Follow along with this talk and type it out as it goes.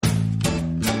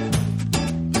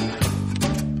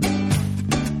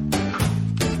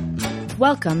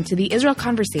Welcome to the Israel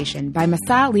Conversation by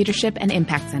Masa Leadership and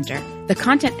Impact Center, the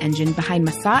content engine behind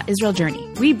Masa Israel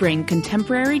Journey. We bring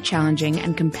contemporary, challenging,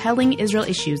 and compelling Israel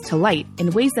issues to light in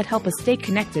ways that help us stay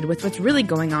connected with what's really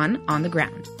going on the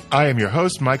ground. I am your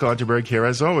host, Michael Unterberg, here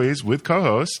as always with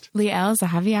co-host Liel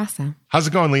Zahaviasa. How's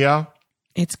it going, Liel?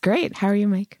 It's great. How are you,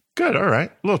 Mike? Good. All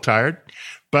right. A little tired,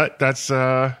 but that's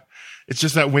it's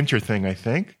just that winter thing, I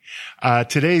think.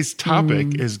 Today's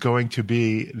topic is going to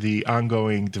be the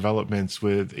ongoing developments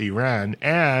with Iran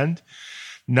and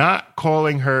not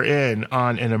calling her in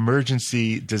on an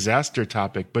emergency disaster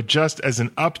topic, but just as an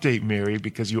update, Miri,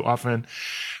 because you often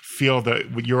feel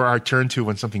that you're our turn to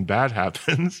when something bad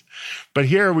happens. But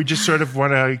here we just sort of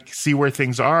want to see where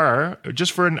things are.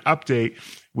 Just for an update,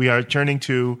 we are turning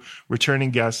to returning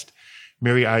guest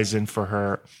Miri Eisen for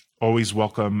her always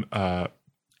welcome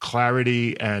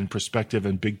clarity and perspective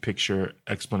and big picture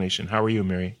explanation. How are you,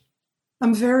 Miri?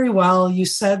 I'm very well. You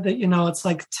said that, it's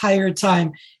like tired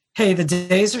time. Hey, the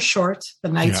days are short. The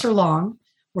nights are long.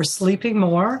 We're sleeping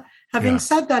more. Having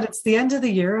said that, it's the end of the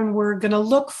year and we're going to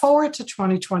look forward to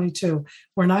 2022.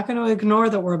 We're not going to ignore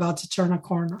that we're about to turn a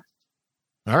corner.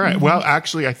 All right. Mm-hmm. Well,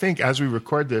 actually, I think as we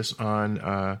record this on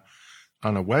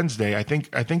a Wednesday, I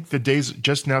think the days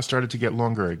just now started to get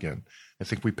longer again. I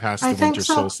think we passed the winter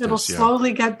solstice. It'll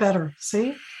slowly get better.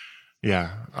 See?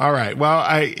 Yeah. All right. Well,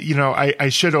 I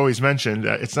should always mention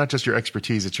that it's not just your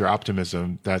expertise, it's your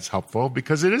optimism that's helpful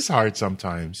because it is hard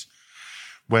sometimes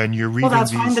when you're reading. Well,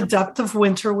 that's why in the depth of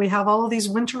winter, we have all of these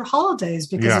winter holidays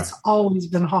because it's always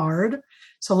been hard.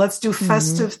 So let's do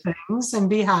festive things and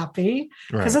be happy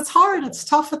because it's hard. It's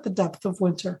tough at the depth of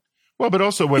winter. Well, but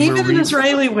also when even in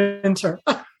Israeli winter.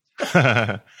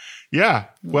 Yeah.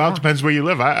 Well, it depends where you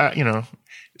live.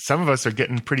 Some of us are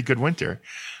getting pretty good winter,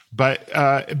 but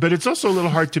it's also a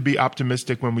little hard to be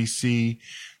optimistic when we see,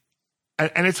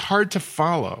 and it's hard to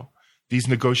follow these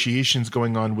negotiations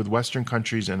going on with Western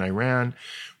countries and Iran,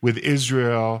 with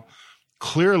Israel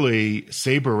clearly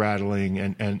saber rattling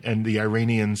and the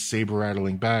Iranians saber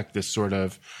rattling back this sort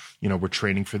of, we're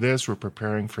training for this, we're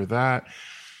preparing for that.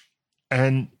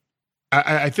 And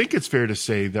I think it's fair to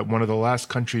say that one of the last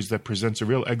countries that presents a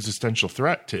real existential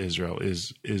threat to Israel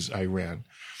is Iran.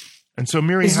 And so,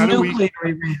 Miri, how do we?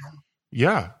 Iran.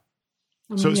 Yeah.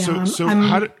 So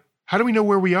how do we know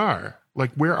where we are?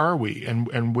 Like, where are we,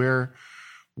 and where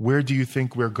do you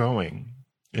think we're going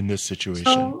in this situation?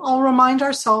 So I'll remind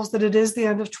ourselves that it is the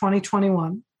end of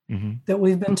 2021. That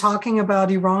we've been talking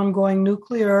about Iran going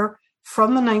nuclear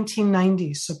from the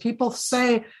 1990s. So people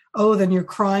say, "Oh, then you're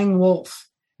crying wolf."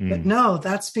 But no,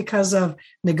 that's because of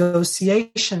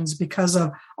negotiations, because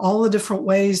of all the different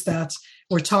ways that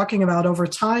we're talking about over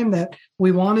time, that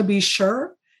we want to be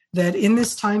sure that in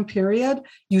this time period,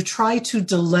 you try to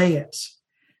delay it.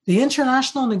 The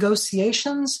international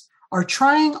negotiations are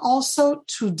trying also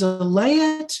to delay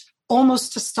it,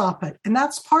 almost to stop it. And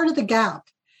that's part of the gap,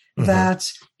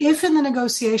 that if in the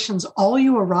negotiations, all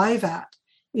you arrive at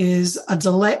is a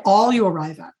delay,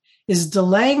 is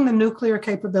delaying the nuclear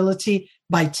capability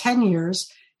by 10 years,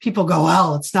 people go,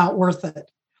 well, it's not worth it.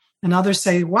 And others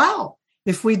say, wow,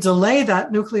 if we delay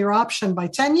that nuclear option by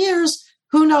 10 years,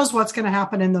 who knows what's going to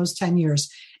happen in those 10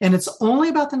 years? And it's only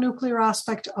about the nuclear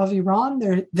aspect of Iran.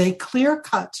 They clear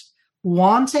cut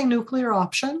want a nuclear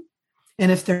option. And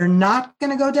if they're not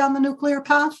going to go down the nuclear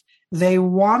path, they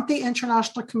want the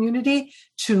international community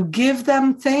to give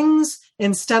them things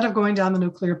instead of going down the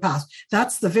nuclear path.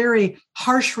 That's the very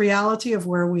harsh reality of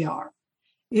where we are.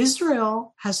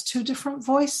 Israel has two different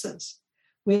voices.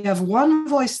 We have one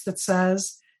voice that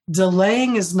says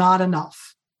delaying is not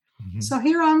enough. So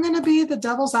here I'm going to be the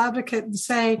devil's advocate and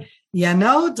say,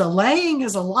 delaying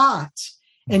is a lot.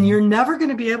 And you're never going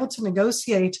to be able to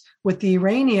negotiate with the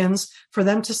Iranians for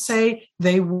them to say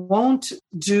they won't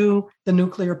do the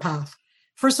nuclear path.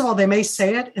 First of all, they may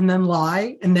say it and then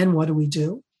lie. And then what do we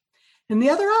do? And the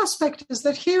other aspect is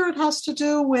that here it has to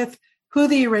do with who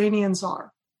the Iranians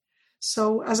are.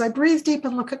 So as I breathe deep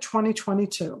and look at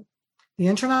 2022, the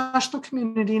international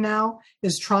community now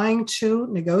is trying to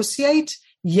negotiate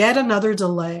yet another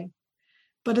delay.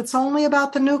 But it's only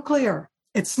about the nuclear.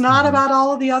 It's not about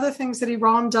all of the other things that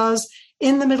Iran does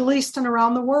in the Middle East and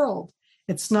around the world.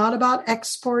 It's not about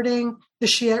exporting the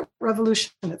Shiite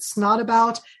revolution. It's not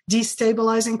about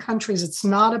destabilizing countries. It's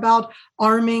not about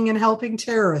arming and helping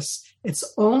terrorists. It's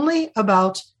only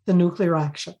about the nuclear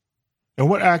action. And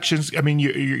what actions,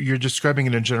 you're describing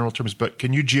it in general terms, but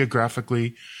can you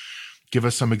geographically give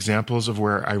us some examples of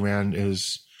where Iran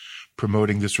is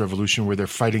promoting this revolution, where they're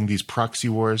fighting these proxy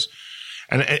wars?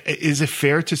 And is it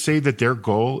fair to say that their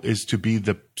goal is to be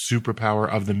the superpower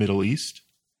of the Middle East?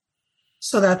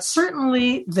 So that's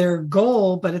certainly their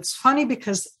goal, but it's funny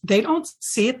because they don't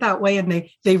see it that way, and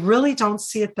they really don't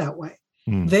see it that way.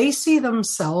 They see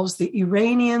themselves, the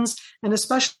Iranians, and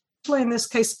especially in this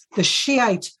case, the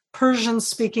Shiite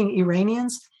Persian-speaking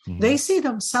Iranians, they see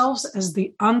themselves as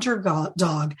the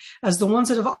underdog, as the ones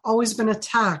that have always been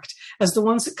attacked, as the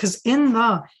ones, because in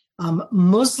the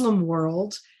Muslim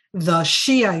world, the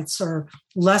Shiites are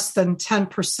less than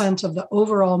 10% of the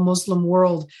overall Muslim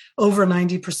world. Over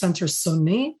 90% are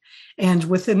Sunni. And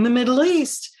within the Middle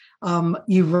East,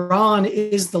 Iran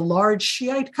is the large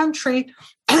Shiite country.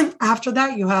 After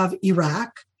that, you have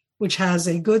Iraq, which has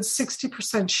a good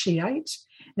 60% Shiite.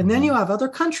 And then you have other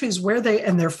countries where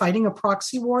they're fighting a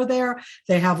proxy war there.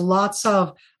 They have lots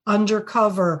of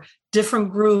undercover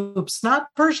different groups,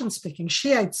 not Persian-speaking,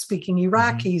 Shiite-speaking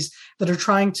Iraqis that are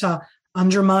trying to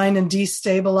undermine and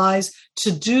destabilize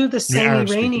to do the same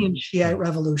Iranian Shiite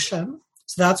revolution.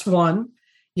 So that's one.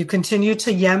 You continue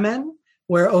to Yemen,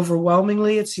 where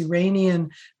overwhelmingly it's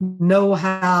Iranian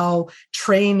know-how,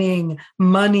 training,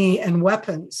 money, and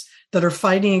weapons that are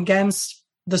fighting against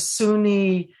the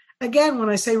Sunni. Again, when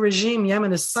I say regime,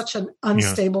 Yemen is such an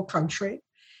unstable country.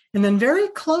 And then very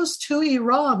close to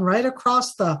Iran, right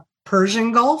across the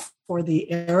Persian Gulf or the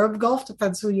Arab Gulf,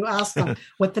 depends who you ask them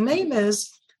what the name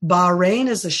is. Bahrain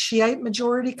is a Shiite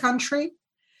majority country,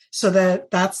 so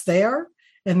that's there.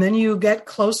 And then you get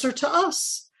closer to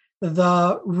us.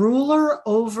 The ruler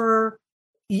over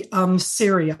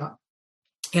Syria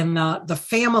and the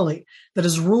family that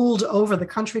has ruled over the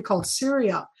country called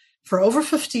Syria for over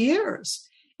 50 years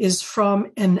is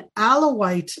from an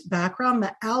Alawite background.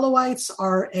 The Alawites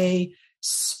are a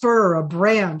spur, a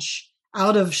branch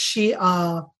out of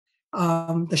Shia,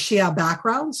 the Shia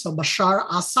background. So Bashar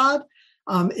Assad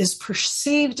is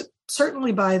perceived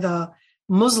certainly by the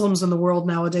Muslims in the world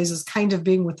nowadays as kind of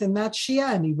being within that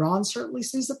Shia, and Iran certainly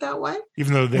sees it that way.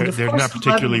 Even though they're not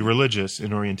particularly religious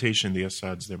in orientation, the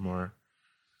Assads, they're more.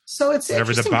 So it's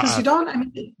interesting because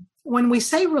when we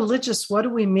say religious, what do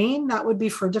we mean? That would be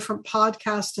for a different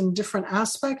podcast and different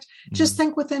aspect. Just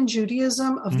think within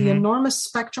Judaism of the enormous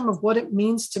spectrum of what it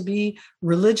means to be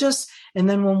religious. And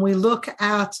then when we look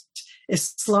at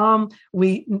Islam,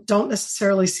 we don't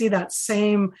necessarily see that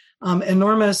same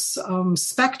enormous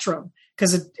spectrum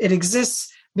because it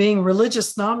exists being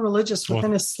religious, non-religious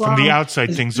within Islam. From the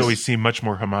outside, things always seem much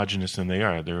more homogenous than they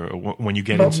are. When you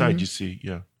get inside, you see,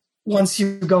 Once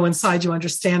you go inside, you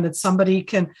understand that somebody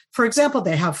can, for example,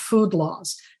 they have food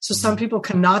laws. So some people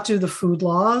cannot do the food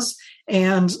laws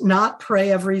and not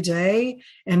pray every day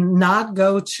and not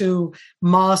go to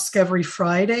mosque every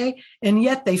Friday. And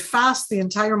yet they fast the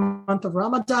entire month of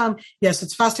Ramadan. Yes,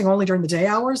 it's fasting only during the day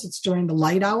hours. It's during the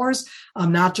light hours,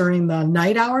 not during the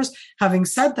night hours. Having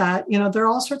said that, there are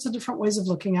all sorts of different ways of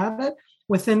looking at it.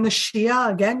 Within the Shia,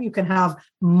 again, you can have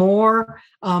more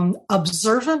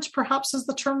observant, perhaps is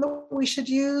the term that we should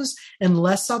use, and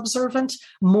less observant,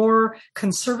 more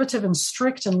conservative and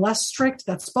strict and less strict.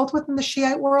 That's both within the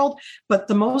Shiite world. But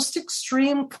the most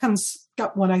extreme,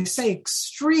 when I say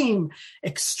extreme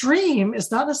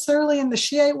is not necessarily in the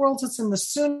Shiite world, it's in the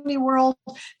Sunni world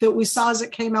that we saw as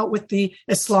it came out with the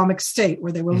Islamic State,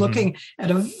 where they were looking at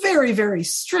a very, very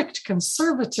strict,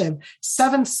 conservative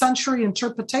 7th century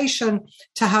interpretation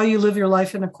to how you live your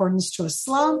life in accordance to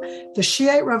Islam. The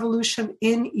Shiite revolution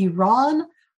in Iran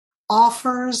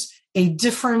offers a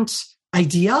different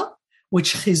idea,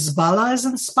 which Hezbollah is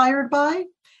inspired by.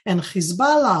 And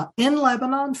Hezbollah in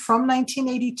Lebanon from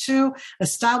 1982,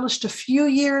 established a few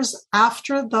years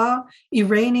after the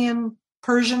Iranian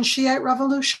Persian Shiite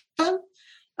revolution,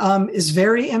 is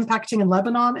very impacting in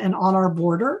Lebanon and on our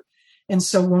border. And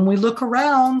so when we look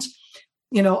around,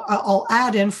 I'll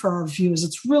add in for our views.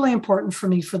 It's really important for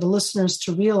me, for the listeners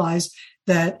to realize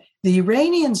that the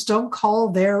Iranians don't call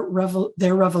their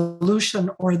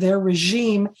revolution or their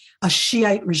regime a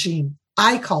Shiite regime.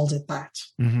 I called it that.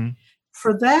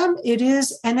 For them, it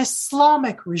is an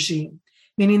Islamic regime,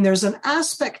 meaning there's an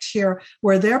aspect here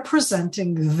where they're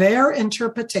presenting their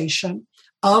interpretation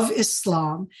of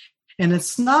Islam, and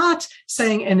it's not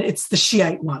saying, and it's the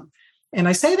Shiite one. And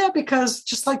I say that because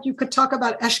just like you could talk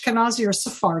about Ashkenazi or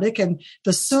Sephardic, and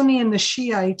the Sunni and the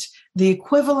Shiite, the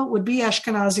equivalent would be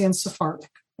Ashkenazi and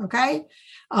Sephardic, okay?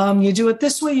 You do it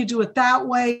this way, you do it that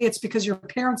way. It's because your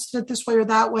parents did it this way or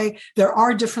that way. There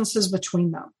are differences between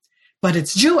them. But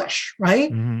it's Jewish,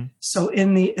 right? So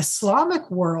in the Islamic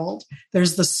world,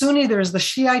 there's the Sunni, there's the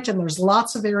Shiite, and there's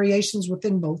lots of variations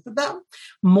within both of them.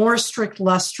 More strict,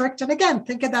 less strict. And again,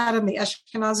 think of that in the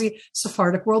Ashkenazi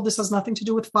Sephardic world. This has nothing to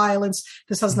do with violence.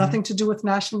 This has nothing to do with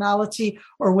nationality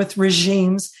or with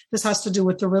regimes. This has to do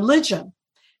with the religion.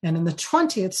 And in the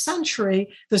 20th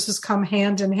century, this has come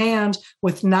hand in hand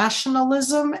with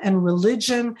nationalism and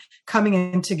religion coming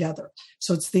in together.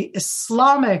 So it's the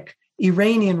Islamic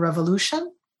Iranian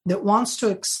Revolution that wants to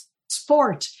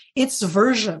export its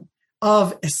version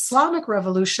of Islamic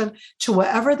revolution to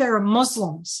wherever there are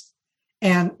Muslims.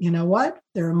 And you know what?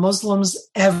 There are Muslims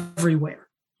everywhere.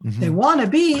 Mm-hmm. They want to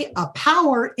be a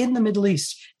power in the Middle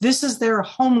East. This is their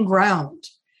home ground.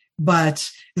 But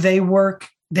the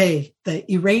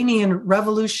Iranian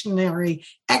revolutionary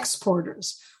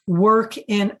exporters work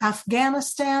in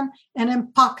Afghanistan and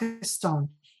in Pakistan,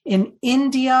 in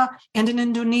India and in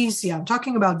Indonesia. I'm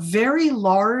talking about very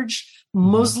large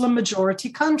Muslim majority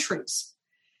countries.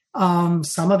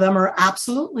 Some of them are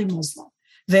absolutely Muslim.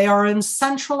 They are in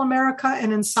Central America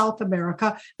and in South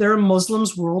America. There are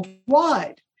Muslims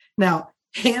worldwide. Now,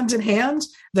 hand in hand,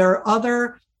 there are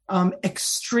other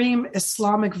extreme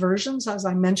Islamic versions. As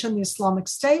I mentioned, the Islamic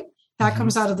State, that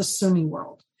comes out of the Sunni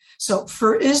world. So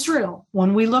for Israel,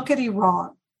 when we look at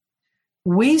Iran,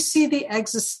 we see the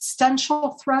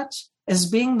existential threat as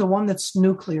being the one that's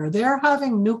nuclear. Their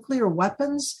having nuclear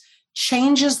weapons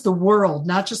changes the world,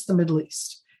 not just the Middle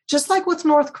East. Just like with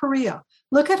North Korea.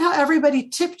 Look at how everybody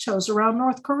tiptoes around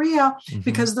North Korea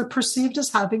because they're perceived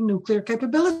as having nuclear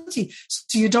capability.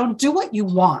 So you don't do what you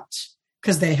want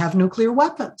because they have nuclear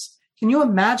weapons. Can you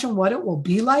imagine what it will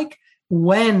be like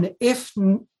if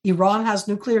Iran has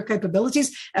nuclear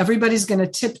capabilities? Everybody's going to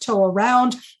tiptoe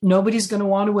around. Nobody's going to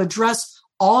want to address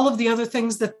all of the other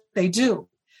things that they do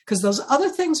because those other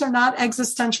things are not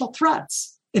existential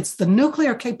threats. It's the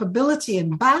nuclear capability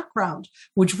and background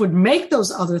which would make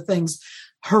those other things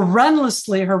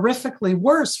horrifically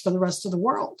worse for the rest of the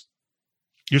world.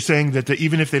 You're saying that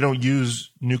even if they don't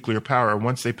use nuclear power,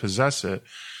 once they possess it,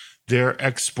 their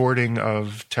exporting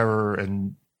of terror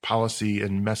and policy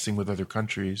and messing with other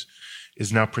countries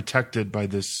is now protected by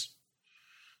this,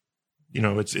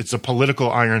 it's a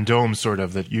political iron dome sort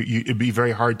of that it'd be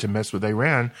very hard to mess with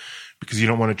Iran because you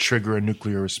don't want to trigger a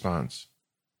nuclear response.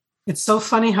 It's so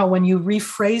funny how when you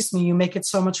rephrase me, you make it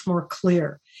so much more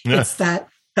clear. Yeah. It's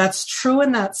that's true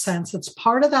in that sense. It's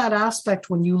part of that aspect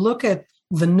when you look at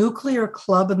the nuclear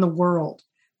club in the world,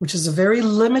 which is a very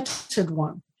limited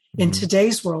one in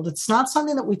today's world. It's not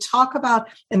something that we talk about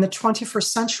in the 21st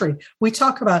century. We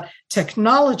talk about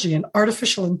technology and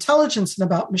artificial intelligence and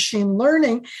about machine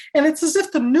learning. And it's as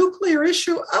if the nuclear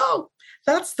issue,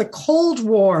 that's the Cold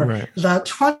War, right. The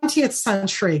 20th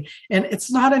century. And it's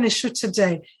not an issue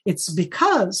today. It's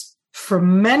because for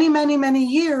many, many, many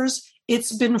years,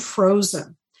 it's been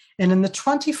frozen. And in the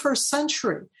 21st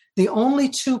century, the only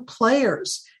two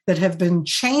players that have been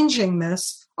changing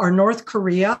this are North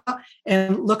Korea.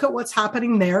 And look at what's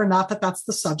happening there. Not that that's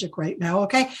the subject right now,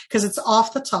 okay? Because it's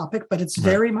off the topic, but it's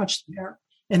very much there.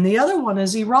 And the other one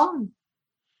is Iran.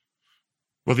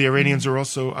 Well, the Iranians are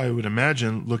also, I would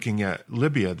imagine, looking at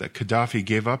Libya, that Gaddafi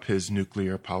gave up his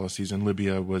nuclear policies and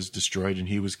Libya was destroyed and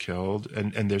he was killed.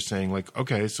 And they're saying, like,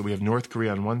 okay, so we have North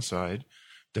Korea on one side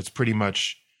that's pretty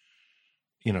much,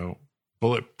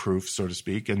 bulletproof, so to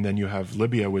speak. And then you have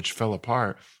Libya, which fell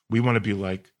apart. We want to be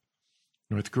like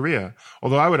North Korea.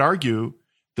 Although I would argue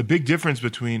the big difference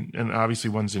between, and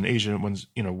obviously one's in Asia, one's,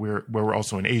 we're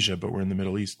also in Asia, but we're in the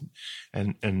Middle East.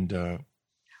 And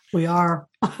we are.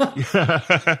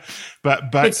 but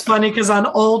it's funny because on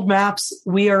old maps,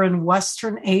 we are in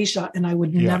Western Asia, and I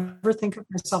would never think of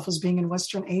myself as being in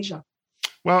Western Asia.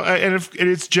 Well,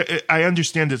 I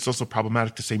understand it's also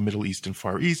problematic to say Middle East and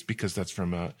Far East because that's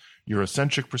from a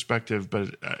Eurocentric perspective.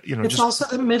 But it's also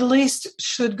the Middle East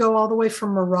should go all the way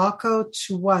from Morocco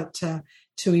to what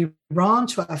to Iran,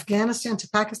 to Afghanistan, to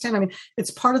Pakistan. I mean, it's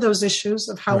part of those issues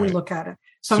of how we look at it.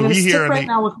 So I'm going to stick right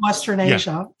now with Western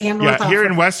Asia and North Africa. Here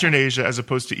in Western Asia as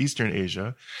opposed to Eastern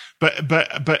Asia,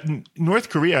 but North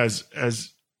Korea as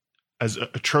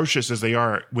atrocious as they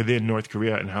are within North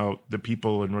Korea and how the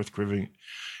people in North Korea,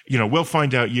 we'll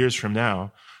find out years from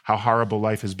now how horrible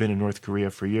life has been in North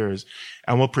Korea for years.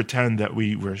 And we'll pretend that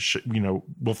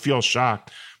we'll feel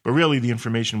shocked, but really the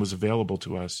information was available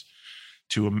to us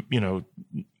to,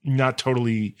 not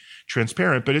totally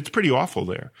transparent, but it's pretty awful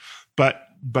there. But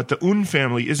the Un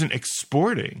family isn't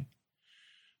exporting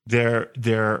their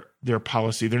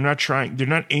policy. They're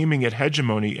not aiming at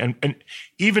hegemony. And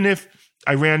even if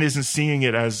Iran isn't seeing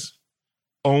it as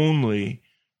only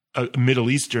a Middle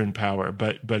Eastern power,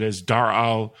 but as Dar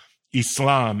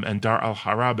al-Islam and Dar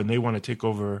al-Harab, and they want to take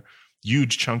over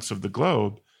huge chunks of the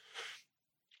globe.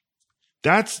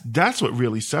 That's what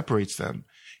really separates them,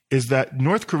 is that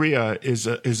North Korea is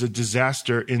a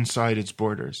disaster inside its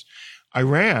borders.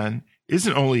 Iran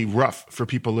isn't only rough for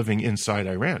people living inside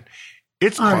Iran.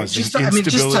 It's causing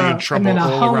instability and trouble I'm going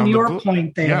to all hone around your the globe.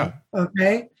 point there. Yeah.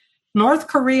 Okay. North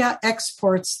Korea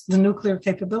exports the nuclear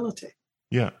capability.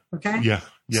 Yeah. Okay. Yeah.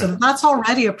 Yeah. So that's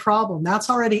already a problem. That's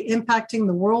already impacting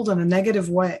the world in a negative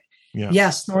way. Yeah.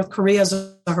 Yes, North Korea is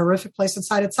a horrific place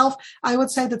inside itself. I would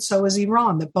say that so is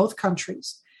Iran, that both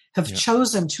countries have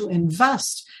chosen to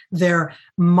invest their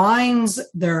minds,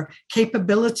 their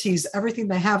capabilities, everything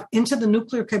they have into the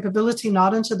nuclear capability,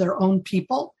 not into their own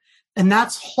people. And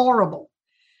that's horrible.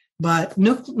 But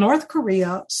North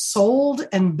Korea sold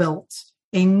and built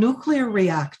a nuclear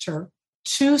reactor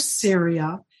to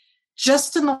Syria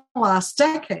just in the last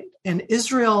decade. And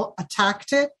Israel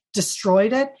attacked it,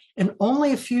 destroyed it, and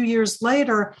only a few years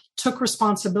later took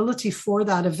responsibility for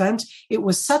that event. It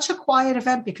was such a quiet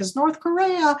event because North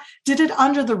Korea did it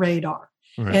under the radar.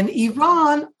 Right. And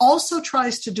Iran also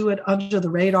tries to do it under the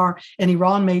radar, and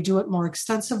Iran may do it more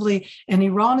extensively. And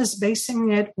Iran is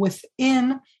basing it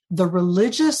within the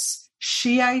religious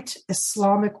Shiite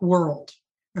Islamic world.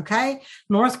 Okay?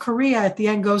 North Korea at the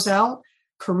end goes out,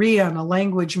 Korean, a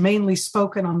language mainly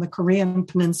spoken on the Korean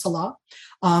peninsula.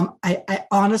 I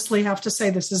honestly have to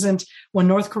say this isn't, when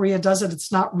North Korea does it,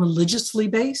 it's not religiously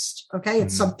based. Okay?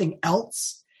 It's something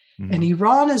else. And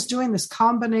Iran is doing this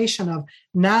combination of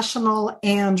national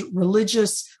and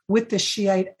religious with the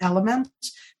Shiite element,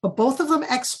 but both of them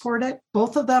export it.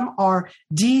 Both of them are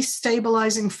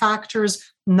destabilizing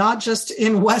factors, not just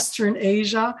in Western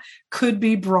Asia, could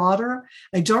be broader.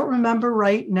 I don't remember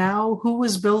right now who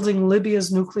was building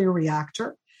Libya's nuclear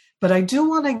reactor, but I do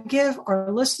want to give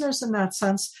our listeners in that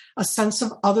sense a sense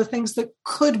of other things that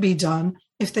could be done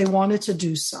if they wanted to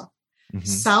do so.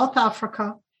 South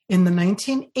Africa, in the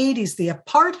 1980s, the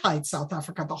apartheid South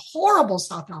Africa, the horrible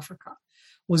South Africa,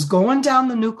 was going down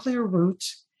the nuclear route,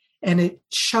 and it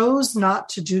chose not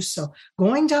to do so.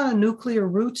 Going down a nuclear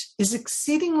route is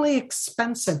exceedingly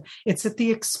expensive. It's at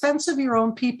the expense of your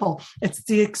own people. It's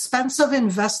the expense of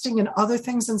investing in other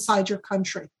things inside your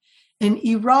country. And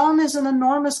Iran is an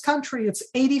enormous country. It's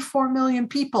 84 million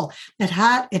people. It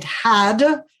had,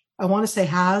 I want to say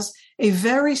has, a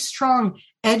very strong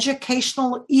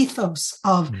educational ethos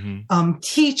of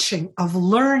teaching, of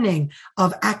learning,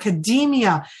 of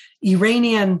academia.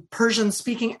 Iranian,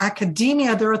 Persian-speaking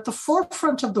academia, they're at the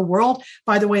forefront of the world,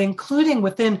 by the way, including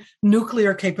within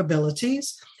nuclear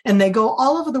capabilities. And they go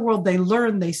all over the world. They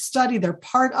learn, they study, they're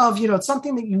part of, it's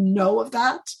something that you know of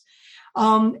that.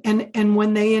 And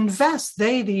when they invest,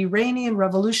 the Iranian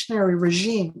revolutionary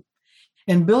regime,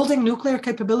 in building nuclear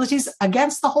capabilities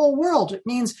against the whole world, it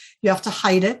means you have to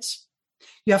hide it.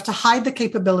 You have to hide the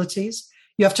capabilities.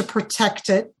 You have to protect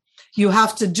it. You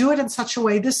have to do it in such a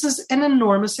way. This is an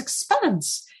enormous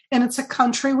expense. And it's a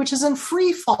country which is in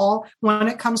free fall when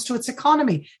it comes to its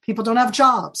economy. People don't have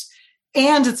jobs.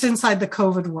 And it's inside the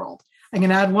COVID world. I'm going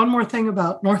to add one more thing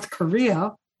about North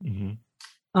Korea.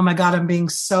 Oh my God,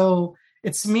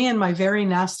 it's me and my very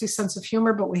nasty sense of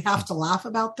humor, but we have to laugh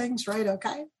about things, right?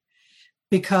 Okay.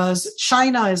 Because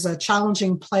China is a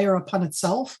challenging player upon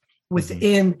itself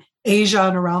within Asia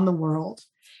and around the world.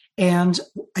 And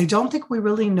I don't think we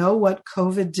really know what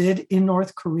COVID did in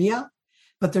North Korea,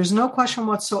 but there's no question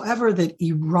whatsoever that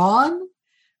Iran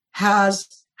has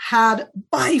had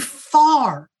by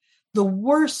far the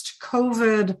worst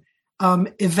COVID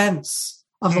events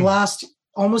of the last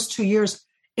almost 2 years.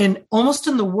 And almost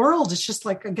in the world, it's just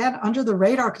like, again, under the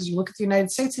radar, because you look at the United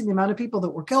States and the amount of people that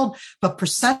were killed, but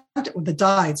that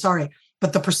died,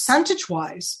 but the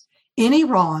percentage-wise in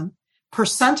Iran,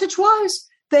 percentage-wise,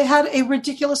 they had a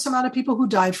ridiculous amount of people who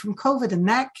died from COVID, and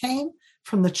that came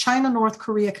from the China-North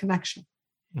Korea connection.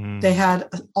 They had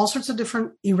all sorts of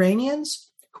different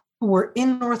Iranians who were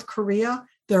in North Korea.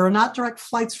 There are not direct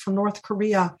flights from North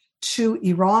Korea to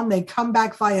Iran. They come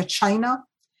back via China.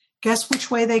 Guess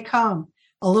which way they come?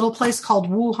 A little place called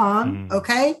Wuhan,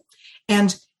 okay?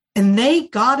 And they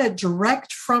got it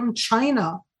direct from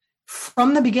China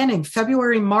from the beginning,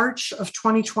 February, March of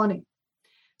 2020.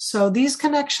 So these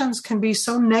connections can be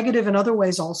so negative in other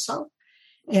ways also.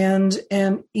 And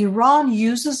Iran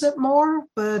uses it more,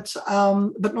 but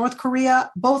North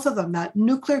Korea, both of them, that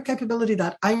nuclear capability,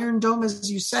 that Iron Dome,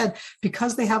 as you said,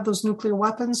 because they have those nuclear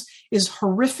weapons, is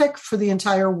horrific for the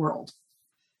entire world.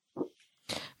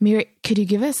 Miri, could you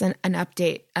give us an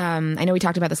update? I know we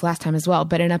talked about this last time as well,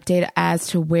 but an update as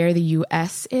to where the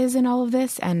U.S. is in all of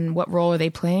this and what role are they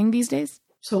playing these days?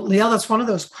 So, Liel, that's one of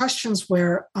those questions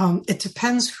where it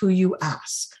depends who you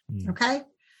ask, okay?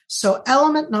 So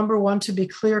element number one, to be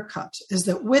clear cut, is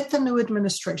that with the new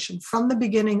administration from the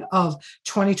beginning of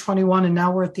 2021, and now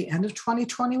we're at the end of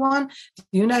 2021,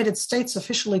 the United States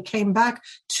officially came back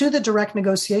to the direct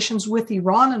negotiations with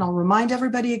Iran. And I'll remind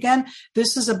everybody again,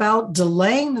 this is about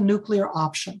delaying the nuclear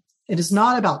option. It is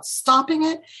not about stopping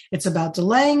it. It's about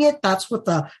delaying it. That's what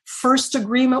the first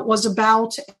agreement was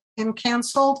about and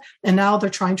canceled. And now they're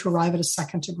trying to arrive at a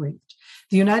second agreement.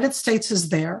 The United States is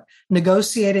there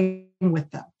negotiating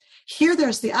with them. Here,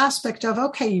 there's the aspect of,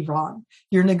 okay, Iran,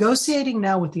 you're negotiating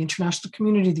now with the international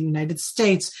community, the United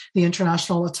States, the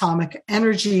International Atomic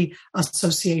Energy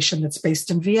Association that's based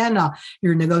in Vienna.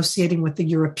 You're negotiating with the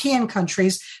European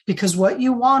countries because what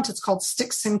you want, it's called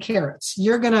sticks and carrots.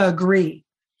 You're going to agree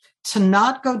to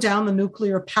not go down the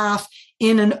nuclear path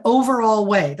in an overall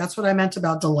way. That's what I meant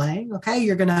about delaying. Okay,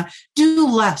 you're going to do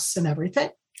less in everything.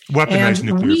 Weaponized and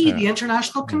nuclear we, path. the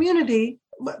international community,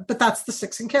 but that's the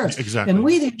sticks and carrots. Exactly. And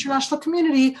we, the international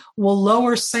community, will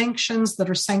lower sanctions that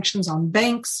are sanctions on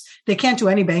banks. They can't do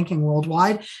any banking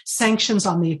worldwide. Sanctions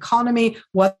on the economy,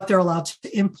 what they're allowed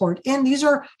to import in. These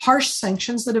are harsh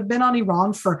sanctions that have been on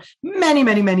Iran for many,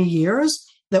 many, many years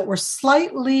that were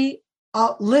slightly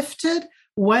lifted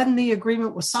when the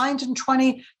agreement was signed in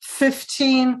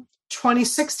 2015,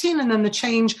 2016, and then the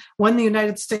change when the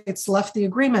United States left the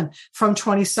agreement from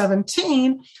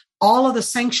 2017. All of the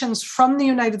sanctions from the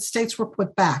United States were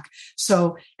put back.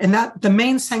 So, and that the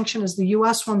main sanction is the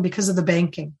U.S. one because of the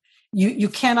banking. You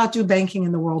cannot do banking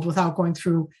in the world without going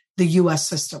through the U.S.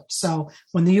 system. So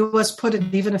when the U.S. put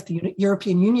it, even if the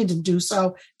European Union didn't do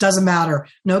so, doesn't matter.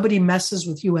 Nobody messes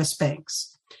with U.S.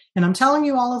 banks. And I'm telling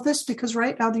you all of this because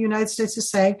right now the United States is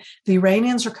saying, the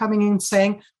Iranians are coming in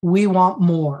saying, we want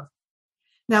more.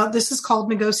 Now, this is called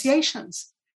negotiations.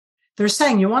 They're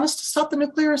saying, you want us to stop the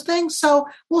nuclear thing? So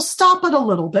we'll stop it a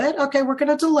little bit. Okay, we're going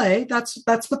to delay. That's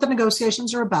what the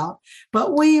negotiations are about.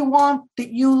 But we want that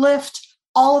you lift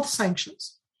all of the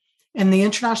sanctions. And the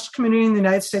international community in the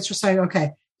United States are saying,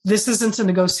 okay, this isn't a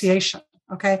negotiation.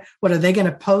 Okay, what are they going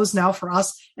to pose now for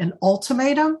us? An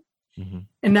ultimatum? Mm-hmm.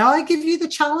 And now I give you the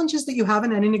challenges that you have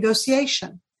in any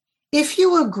negotiation. If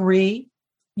you agree,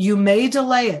 you may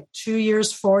delay it 2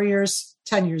 years, 4 years,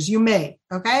 10 years. You may,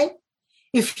 okay?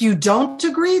 If you don't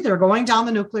agree, they're going down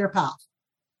the nuclear path.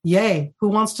 Yay, who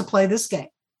wants to play this game?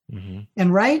 Mm-hmm.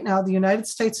 And right now, the United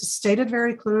States has stated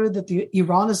very clearly that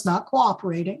Iran is not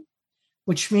cooperating,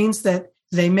 which means that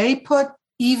they may put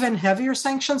even heavier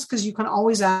sanctions because you can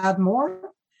always add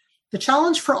more. The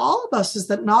challenge for all of us is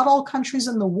that not all countries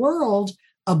in the world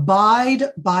abide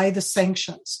by the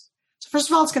sanctions. So first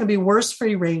of all, it's going to be worse for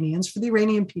Iranians, for the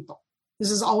Iranian people.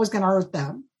 This is always going to hurt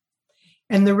them.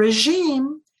 And the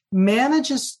regime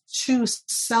manages to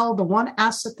sell the one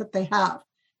asset that they have,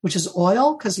 which is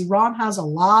oil, because Iran has a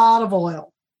lot of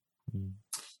oil.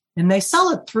 And they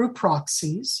sell it through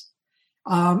proxies.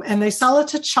 And they sell it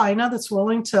to China that's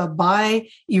willing to buy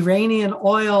Iranian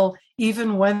oil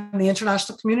even when the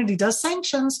international community does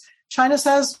sanctions. China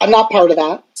says, I'm not part of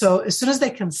that. So as soon as they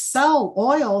can sell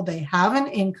oil, they have an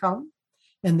income,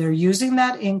 and they're using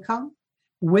that income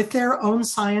with their own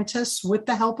scientists, with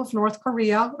the help of North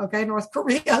Korea. Okay, North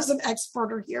Korea is an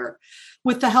exporter here.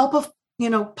 With the help of,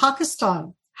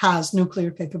 Pakistan has nuclear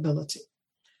capability.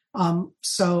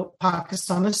 So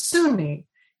Pakistan is Sunni.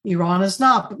 Iran is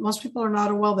not, but most people are not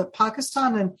aware that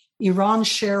Pakistan and Iran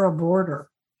share a border.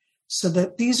 So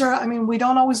that these are, we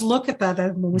don't always look at that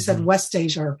when we said West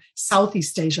Asia or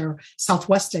Southeast Asia or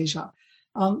Southwest Asia.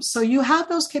 So you have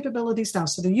those capabilities now.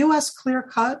 So the U.S. clear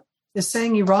cut is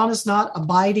saying Iran is not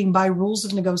abiding by rules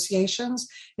of negotiations.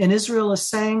 And Israel is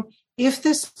saying, if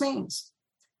this means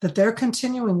that they're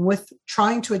continuing with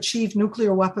trying to achieve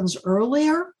nuclear weapons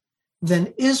earlier,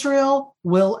 then Israel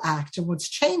will act. And what's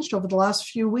changed over the last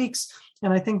few weeks,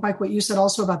 and I think, Mike, what you said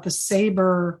also about the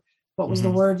saber, what was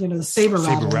the word? The saber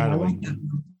rattling.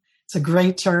 It's a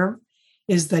great term,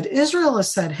 is that Israel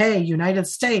has said, hey, United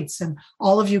States and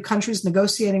all of you countries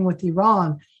negotiating with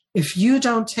Iran, if you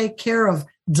don't take care of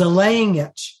delaying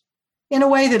it in a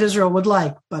way that Israel would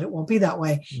like, but it won't be that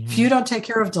way. If you don't take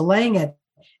care of delaying it,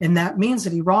 and that means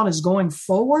that Iran is going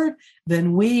forward,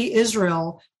 then we,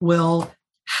 Israel, will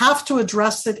have to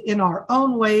address it in our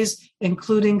own ways,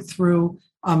 including through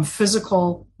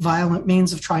physical, violent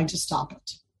means of trying to stop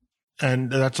it.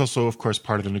 And that's also, of course,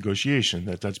 part of the negotiation.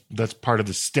 That's part of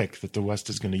the stick that the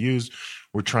West is going to use.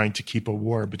 We're trying to keep a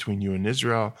war between you and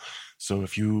Israel. So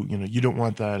if you don't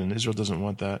want that, and Israel doesn't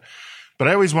want that. But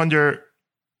I always wonder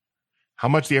how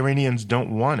much the Iranians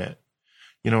don't want it.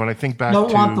 When I think back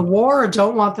want the war or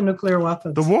don't want the nuclear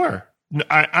weapons? The war.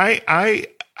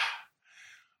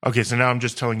 Okay, so now I'm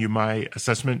just telling you my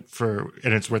assessment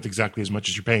and it's worth exactly as much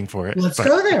as you're paying for it. Let's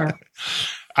go there.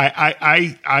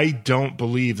 I don't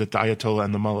believe that the Ayatollah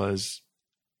and the mullahs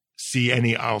see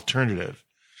any alternative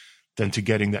than to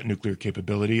getting that nuclear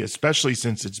capability, especially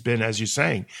since it's been, as you're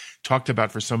saying, talked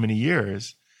about for so many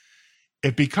years.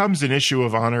 It becomes an issue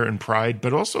of honor and pride,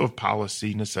 but also of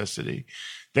policy necessity.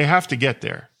 They have to get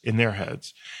there in their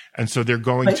heads. And so they're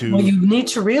going to... What you need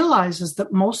to realize is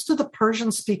that most of the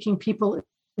Persian-speaking people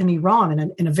in Iran,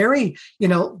 and in a very,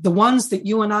 the ones that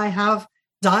you and I have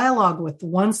dialogue with, the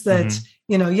ones that,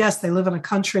 yes, they live in a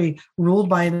country ruled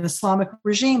by an Islamic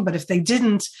regime, but if they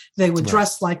didn't, they would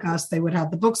dress like us, they would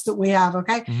have the books that we have,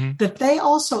 okay? That they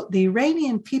also, the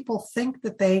Iranian people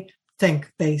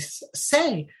they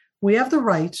say, we have the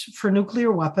right for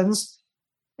nuclear weapons.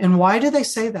 And why do they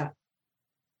say that?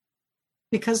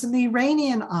 Because in the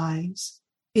Iranian eyes,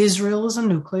 Israel is a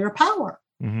nuclear power.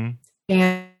 And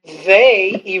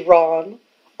they, Iran,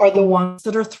 are the ones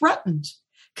that are threatened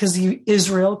because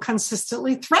Israel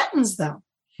consistently threatens them.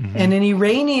 And in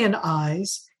Iranian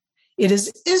eyes, it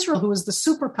is Israel who is the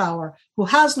superpower, who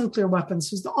has nuclear weapons,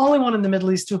 who's the only one in the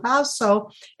Middle East who has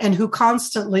so, and who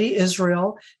constantly,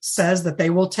 Israel says that they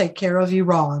will take care of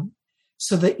Iran.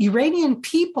 So the Iranian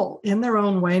people, in their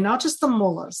own way, not just the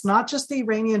mullahs, not just the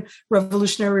Iranian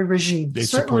revolutionary regime,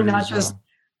 certainly not just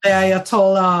the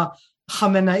Ayatollah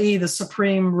Khamenei, the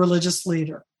supreme religious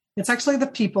leader. It's actually the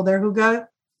people there who go,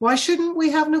 why shouldn't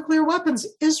we have nuclear weapons?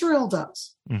 Israel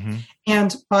does.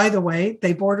 And by the way,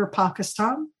 they border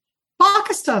Pakistan.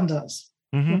 Pakistan does.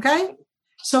 Okay?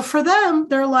 So for them,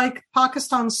 they're like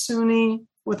Pakistan Sunni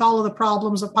with all of the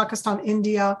problems of Pakistan,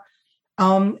 India.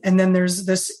 And then there's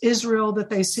this Israel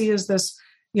that they see as this,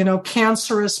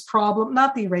 cancerous problem,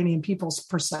 not the Iranian peoples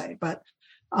per se, but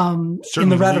in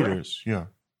the rhetoric. Leaders, yeah.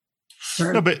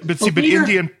 No, but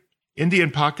India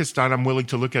and Pakistan, I'm willing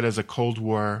to look at as a Cold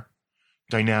War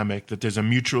dynamic, that there's a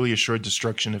mutually assured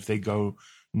destruction if they go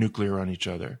nuclear on each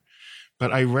other.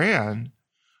 But Iran,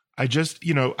 I just,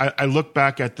 I look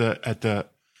back at the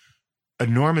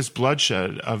enormous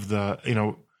bloodshed of the,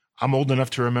 I'm old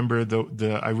enough to remember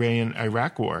the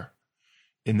Iran-Iraq war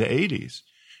in the 80s.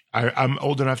 I'm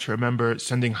old enough to remember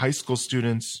sending high school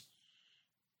students,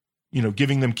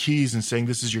 giving them keys and saying,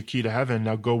 this is your key to heaven.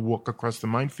 Now go walk across the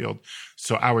minefield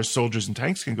so our soldiers and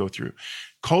tanks can go through.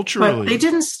 Culturally. But they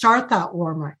didn't start that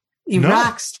war, Mike.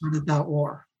 Iraq started that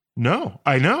war. No,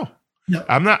 I know. No.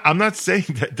 I'm not saying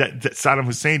that Saddam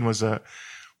Hussein was a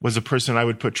person I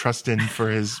would put trust in for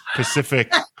his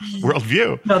Pacific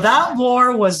worldview. No, that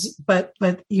war was, but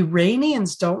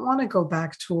Iranians don't want to go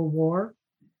back to a war.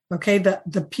 Okay,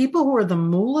 the people who are the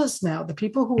mullahs now, the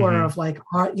people who are of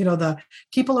the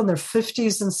people in their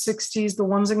 50s and 60s, the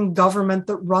ones in government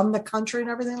that run the country and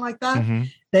everything like that,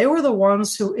 they were the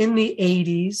ones who in the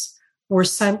 80s were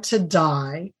sent to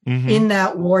die in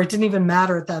that war. It didn't even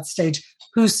matter at that stage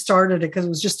who started it because it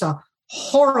was just a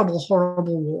horrible,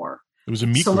 horrible war. It was a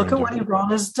meat. So look at what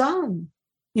Iran has done.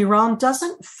 Iran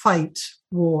doesn't fight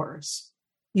wars.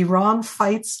 Iran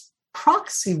fights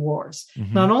proxy wars.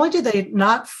 Not only do they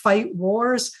not fight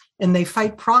wars and they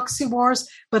fight proxy wars,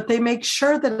 but they make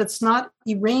sure that it's not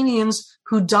Iranians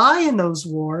who die in those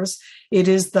wars. It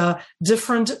is the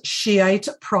different Shiite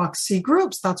proxy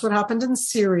groups. That's what happened in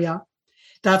Syria.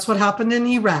 That's what happened in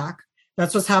Iraq.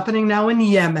 That's what's happening now in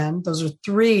Yemen. Those are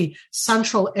three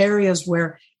central areas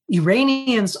where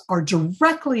Iranians are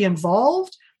directly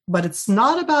involved, but it's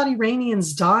not about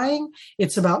Iranians dying.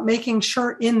 It's about making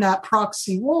sure in that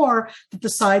proxy war that the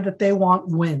side that they want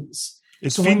wins.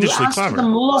 It's so when you ask clever. The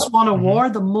mullahs want a war,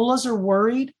 the mullahs are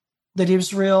worried that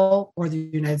Israel, or the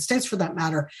United States for that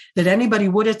matter, that anybody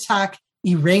would attack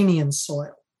Iranian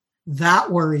soil.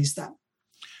 That worries them.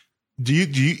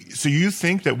 So you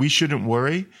think that we shouldn't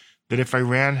worry that if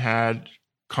Iran had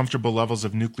comfortable levels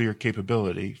of nuclear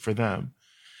capability for them,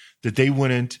 that they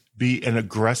wouldn't be an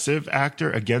aggressive actor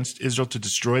against Israel to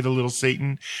destroy the little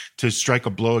Satan, to strike a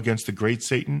blow against the great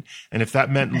Satan? And if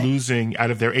that meant losing out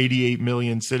of their 88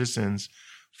 million citizens,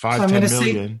 10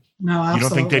 million, no, you don't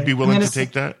think they'd be willing to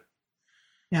take that?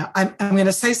 Yeah, I'm going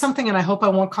to say something, and I hope I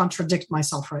won't contradict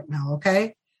myself right now,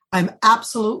 okay? I'm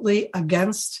absolutely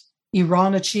against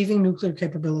Iran achieving nuclear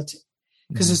capability.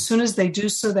 Because as soon as they do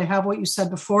so, they have what you said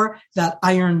before, that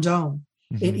iron dome.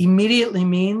 It immediately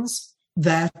means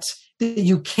that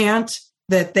you can't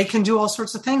that they can do all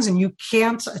sorts of things and you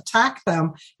can't attack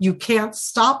them. You can't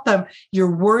stop them.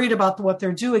 You're worried about what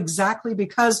they're doing exactly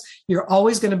because you're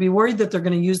always going to be worried that they're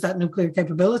going to use that nuclear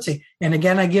capability. And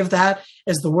again, I give that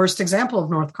as the worst example of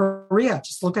North Korea.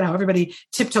 Just look at how everybody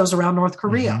tiptoes around North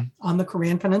Korea on the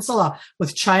Korean Peninsula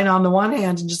with China on the one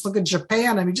hand, and just look at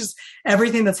Japan. I mean, just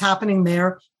everything that's happening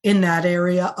there in that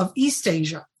area of East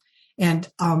Asia. And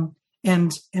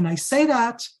I say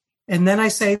that, and then I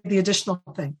say the additional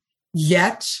thing.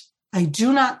 Yet, I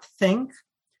do not think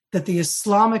that the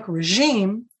Islamic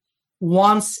regime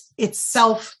wants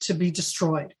itself to be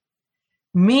destroyed,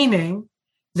 meaning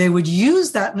they would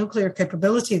use that nuclear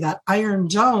capability, that Iron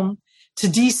Dome, to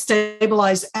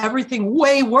destabilize everything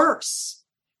way worse.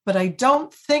 But I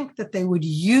don't think that they would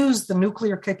use the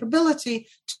nuclear capability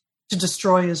to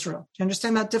destroy Israel. Do you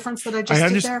understand that difference that I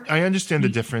just did there? I understand the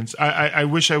difference. I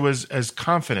wish I was as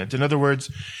confident. In other words,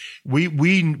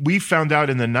 we found out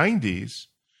in the 90s,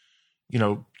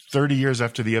 30 years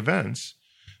after the events,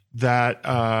 that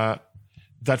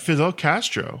Fidel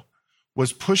Castro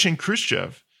was pushing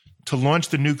Khrushchev to launch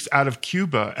the nukes out of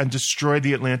Cuba and destroy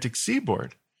the Atlantic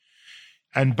seaboard.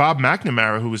 And Bob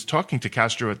McNamara, who was talking to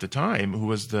Castro at the time, who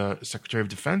was the Secretary of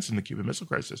Defense in the Cuban Missile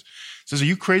Crisis, says, "Are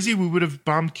you crazy? We would have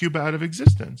bombed Cuba out of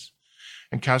existence."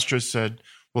 And Castro said,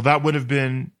 "Well, that would have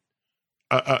been,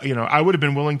 I would have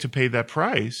been willing to pay that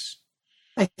price."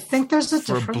 I think there's a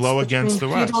for difference a blow against the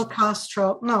West. Fidel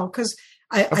Castro, no, because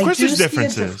of course there's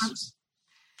differences.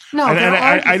 No, and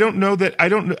I don't know that.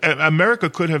 America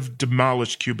could have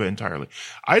demolished Cuba entirely.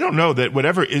 I don't know that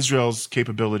whatever Israel's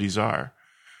capabilities are,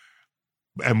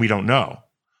 and we don't know.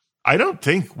 I don't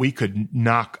think we could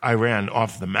knock Iran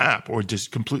off the map or just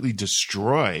completely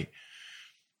destroy.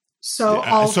 So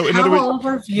I'll tell all of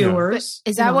our viewers.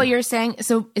 Is that what you're saying?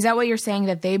 So is that what you're saying,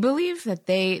 that they believe that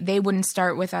they wouldn't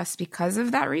start with us because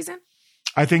of that reason?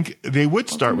 I think they would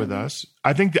start with us.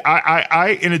 I think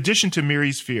I in addition to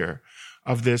Miri's fear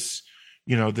of this,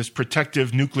 this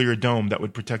protective nuclear dome that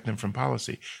would protect them from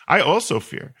policy, I also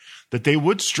fear that they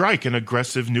would strike an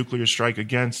aggressive nuclear strike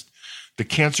against the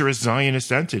cancerous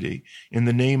Zionist entity in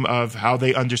the name of how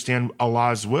they understand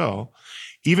Allah's will,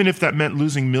 even if that meant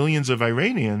losing millions of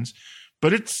Iranians.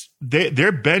 But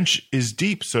their bench is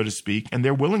deep, so to speak, and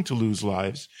they're willing to lose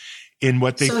lives in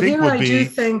what they think will be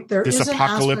this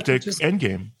apocalyptic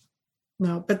endgame.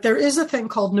 No, but there is a thing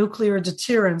called nuclear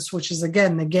deterrence, which is,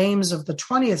 again, the games of the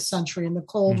 20th century and the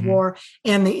Cold War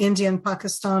and the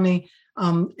Indian-Pakistani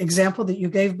example that you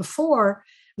gave before,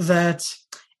 that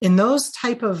in those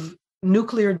type of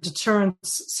nuclear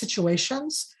deterrence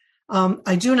situations,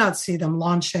 I do not see them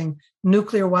launching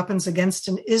nuclear weapons against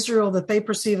an Israel that they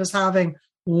perceive as having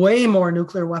way more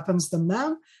nuclear weapons than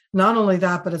them. Not only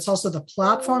that, but it's also the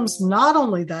platforms. Not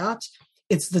only that,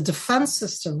 it's the defense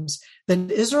systems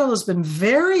that Israel has been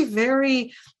very,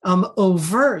 very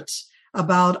overt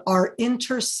about our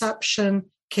interception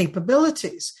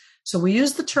capabilities. So we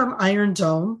use the term Iron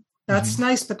Dome. That's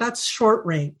nice, but that's short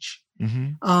range.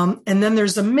 And then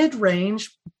there's a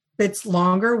mid-range, bits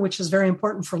longer, which is very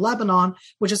important for Lebanon,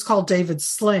 which is called David's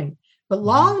Sling. But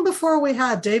long before we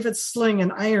had David's Sling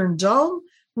and Iron Dome,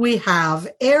 we have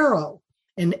Arrow.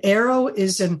 And Arrow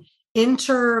is an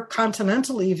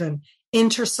intercontinental even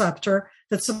interceptor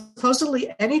that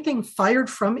supposedly anything fired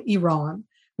from Iran,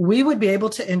 we would be able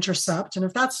to intercept. And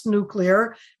if that's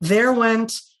nuclear, there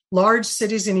went large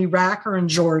cities in Iraq or in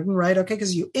Jordan, right? Okay,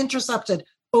 because you intercepted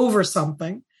over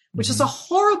something, which is a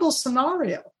horrible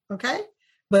scenario, okay?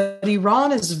 But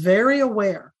Iran is very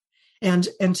aware. And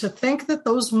to think that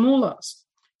those mullahs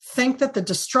think that the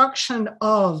destruction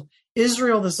of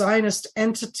Israel, the Zionist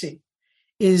entity,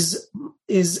 is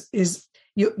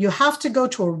you have to go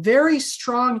to a very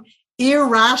strong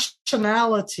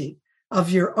irrationality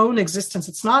of your own existence.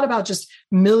 It's not about just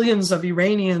millions of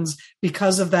Iranians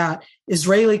because of that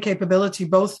Israeli capability,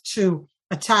 both to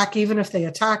attack, even if they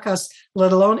attack us,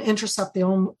 let alone intercept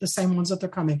the same ones that they're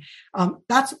coming.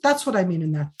 That's what I mean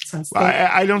in that sense. Well,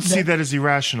 I don't see that as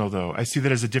irrational, though. I see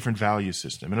that as a different value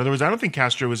system. In other words, I don't think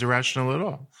Castro was irrational at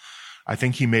all. I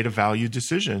think he made a value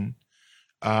decision.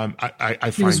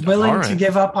 He was willing to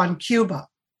give up on Cuba.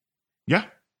 Yeah.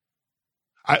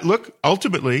 Look,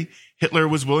 ultimately, Hitler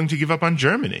was willing to give up on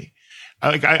Germany.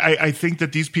 I think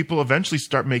that these people eventually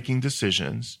start making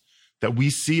decisions that we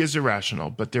see as irrational,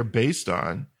 but they're based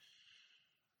on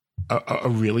a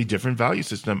really different value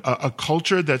system, a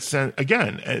culture that sent,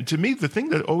 again, to me, the thing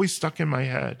that always stuck in my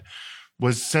head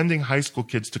was sending high school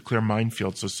kids to clear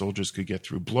minefields so soldiers could get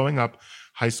through, blowing up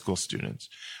high school students.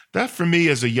 That, for me,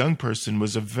 as a young person,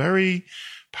 was a very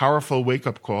powerful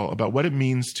wake-up call about what it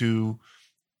means to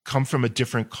come from a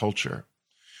different culture.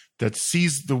 that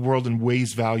sees the world and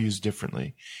weighs values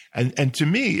differently. And to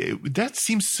me, that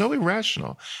seems so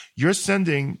irrational. You're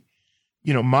sending,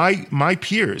 my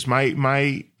peers,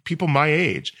 my people my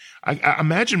age. I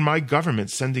imagine my government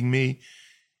sending me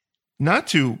not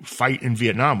to fight in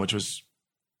Vietnam, which was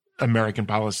American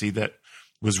policy that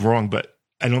was wrong, but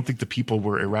I don't think the people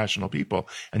were irrational people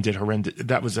and did horrendous.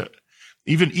 That was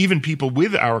even people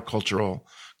with our cultural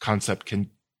concept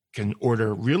can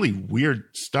order really weird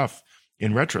stuff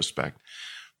in retrospect.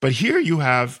 But here you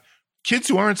have kids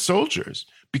who aren't soldiers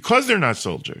because they're not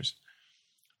soldiers.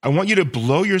 I want you to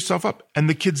blow yourself up. And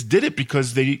the kids did it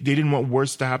because they didn't want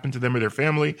worse to happen to them or their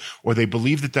family, or they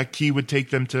believed that key would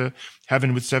take them to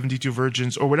heaven with 72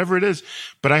 virgins or whatever it is.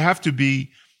 But I have to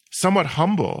be somewhat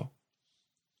humble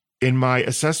in my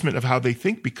assessment of how they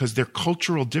think because their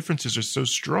cultural differences are so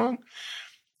strong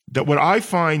that what I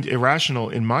find irrational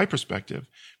in my perspective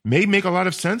may make a lot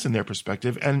of sense in their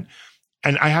perspective. And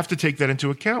I have to take that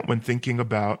into account when thinking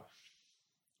about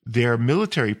their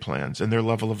military plans and their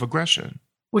level of aggression.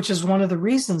 Which is one of the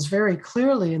reasons very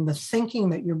clearly in the thinking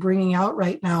that you're bringing out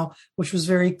right now, which was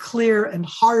very clear and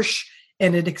harsh.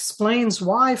 And it explains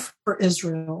why for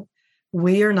Israel,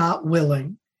 we are not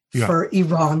willing for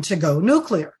Iran to go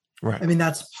nuclear. Right. I mean,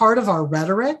 that's part of our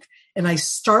rhetoric. And I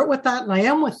start with that and I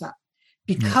am with that.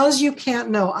 Because you can't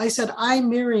know. I said, I'm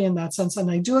Miri in that sense.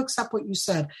 And I do accept what you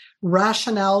said.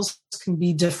 Rationales can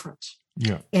be different.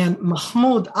 Yeah. And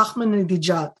Mahmoud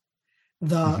Ahmadinejad,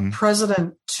 the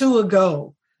president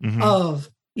ago of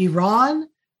Iran,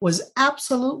 was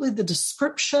absolutely the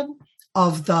description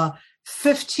of the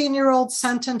 15-year-old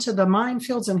sent into the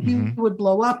minefields and he would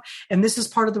blow up. And this is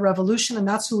part of the revolution. And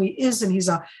that's who he is. And he's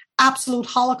a absolute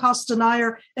Holocaust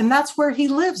denier. And that's where he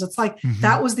lives. It's like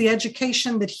that was the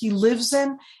education that he lives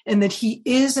in and that he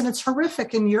is. And it's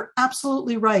horrific. And you're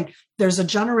absolutely right. There's a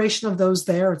generation of those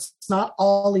there. It's not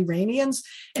all Iranians.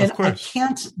 And I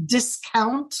can't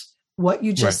discount what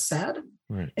you just said.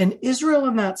 Right. And Israel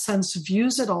in that sense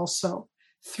views it also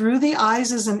through the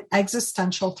eyes as an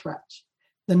existential threat.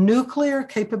 The nuclear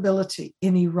capability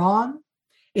in Iran,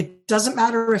 it doesn't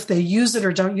matter if they use it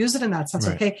or don't use it in that sense.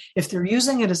 Okay. If they're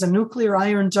using it as a nuclear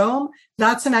iron dome,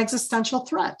 that's an existential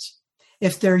threat.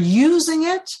 If they're using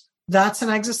it, that's an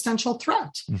existential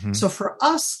threat. So for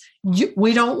us,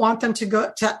 we don't want them to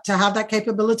go to have that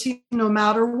capability no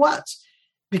matter what,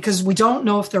 because we don't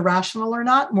know if they're rational or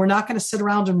not. And we're not going to sit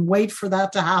around and wait for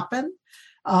that to happen.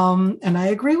 And I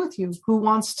agree with you. Who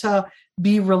wants to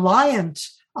be reliant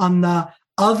on the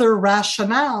other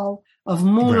rationale of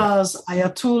mullahs,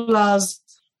 ayatollahs,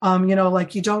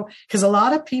 like you don't, because a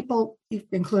lot of people,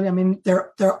 including,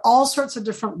 there are all sorts of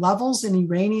different levels in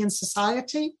Iranian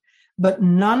society, but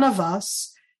none of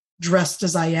us, dressed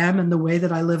as I am and the way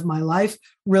that I live my life,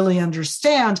 really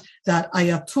understand that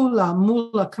ayatollah,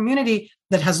 mullah community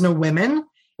that has no women.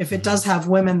 If it does have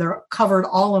women, they're covered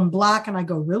all in black. And I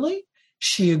go, really?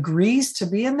 She agrees to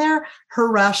be in there?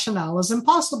 Her rationale is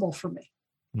impossible for me.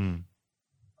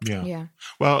 Yeah.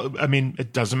 Well,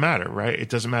 it doesn't matter, right? It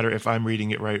doesn't matter if I'm reading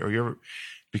it right or you're,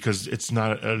 because it's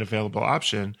not an available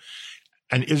option.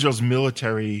 And Israel's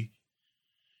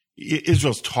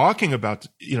talking about,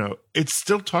 it's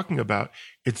still talking about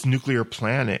its nuclear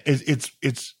plan,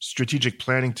 its strategic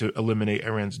planning to eliminate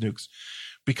Iran's nukes,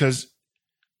 because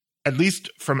at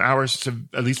least from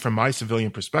my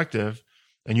civilian perspective,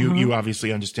 and you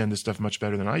obviously understand this stuff much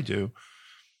better than I do.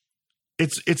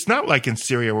 It's not like in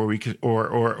Syria where we could,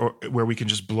 or where we can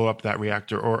just blow up that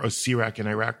reactor, or Iraq in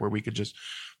Iraq where we could just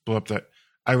blow up that.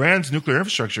 Iran's nuclear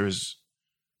infrastructure is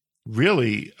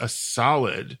really a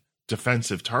solid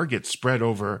defensive target spread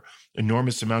over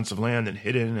enormous amounts of land and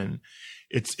hidden. And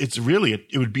it's really,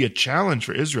 it would be a challenge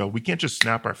for Israel. We can't just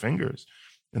snap our fingers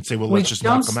and say, well, let's just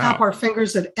knock them out. We don't snap our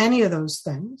fingers at any of those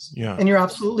things. Yeah. And you're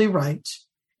absolutely right.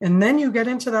 And then you get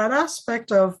into that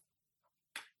aspect of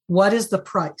what is the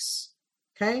price?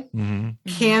 Okay.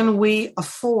 Can we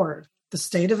afford, the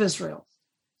state of Israel,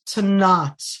 to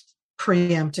not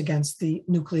preempt against the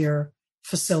nuclear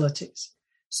facilities?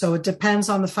 So it depends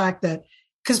on the fact that,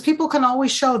 because people can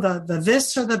always show the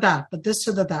this or the that, but this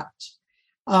or the that.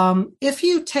 If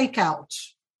you take out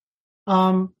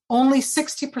only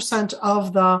 60%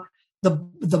 of the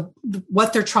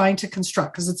what they're trying to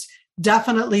construct, because it's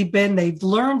definitely they've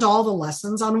learned all the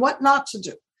lessons on what not to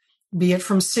do, be it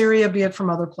from Syria, be it from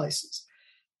other places.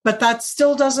 But that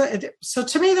still doesn't. So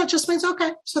to me, that just means,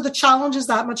 okay, so the challenge is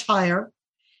that much higher.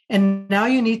 And now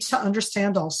you need to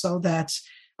understand also that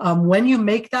when you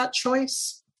make that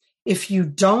choice, if you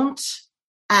don't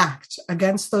act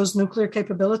against those nuclear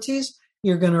capabilities,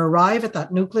 you're going to arrive at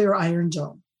that nuclear iron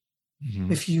dome.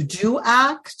 If you do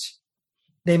act,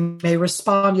 They may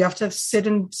respond. You have to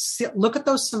look at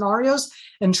those scenarios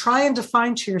and try and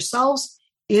define to yourselves,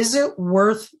 is it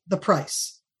worth the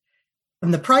price?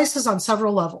 And the price is on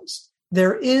several levels.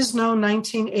 There is no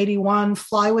 1981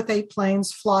 fly with 8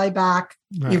 planes, fly back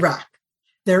Iraq.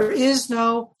 There is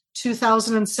no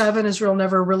 2007. Israel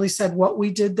never really said what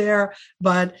we did there,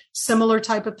 but similar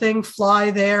type of thing,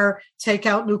 fly there, take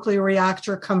out nuclear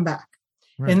reactor, come back.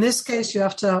 Right. In this case, you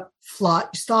have to fly.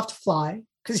 You still have to fly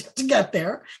because you have to get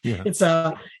there. Yeah. It's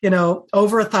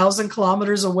over 1,000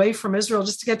 kilometers away from Israel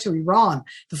just to get to Iran.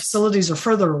 The facilities are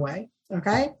further away.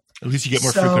 Okay. At least you get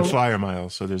more frequent flyer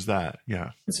miles. So there's that.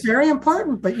 Yeah. It's very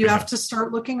important, but you have to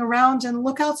start looking around and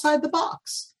look outside the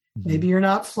box. Mm-hmm. Maybe you're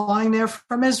not flying there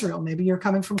from Israel. Maybe you're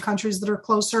coming from countries that are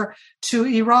closer to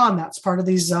Iran. That's part of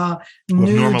these new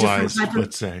normalized,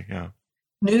 let's say,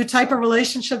 new type of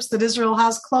relationships that Israel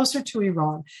has closer to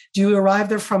Iran. Do you arrive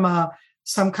there from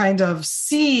some kind of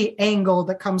sea angle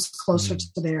that comes closer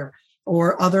to there,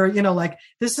 or other, like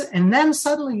this? And then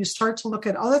suddenly you start to look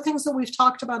at other things that we've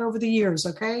talked about over the years.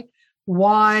 Okay,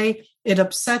 why it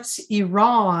upsets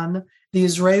Iran. The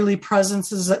Israeli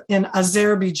presence is in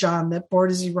Azerbaijan that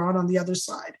borders Iran on the other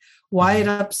side. Why it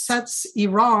upsets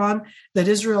Iran that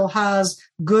Israel has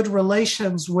good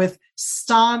relations with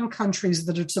Stan countries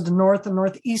that are to the north and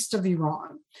northeast of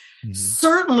Iran. Mm-hmm.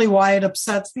 Certainly why it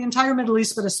upsets the entire Middle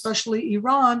East, but especially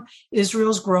Iran,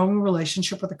 Israel's growing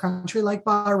relationship with a country like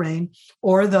Bahrain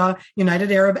or the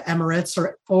United Arab Emirates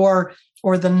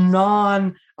or the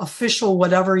non-official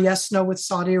whatever, yes, no, with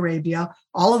Saudi Arabia.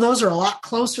 All of those are a lot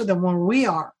closer than where we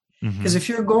are. Because if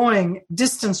you're going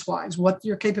distance-wise, what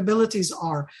your capabilities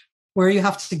are, where you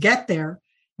have to get there,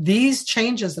 these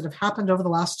changes that have happened over the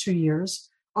last 2 years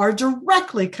are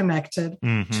directly connected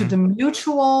to the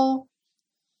mutual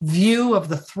view of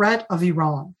the threat of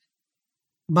Iran.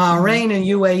 Bahrain and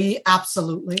UAE,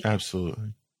 absolutely.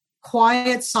 Absolutely.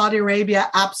 Quiet Saudi Arabia,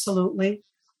 absolutely.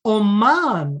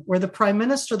 Oman, where the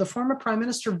former prime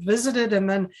minister visited and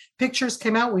then pictures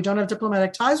came out. We don't have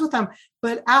diplomatic ties with them.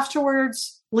 But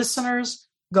afterwards, listeners,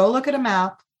 go look at a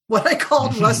map, what I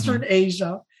called Western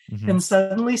Asia, and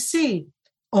suddenly see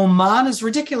Oman is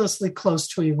ridiculously close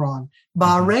to Iran.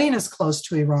 Bahrain is close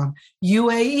to Iran.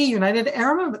 UAE, United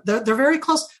Arab, they're very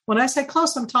close. When I say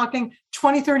close, I'm talking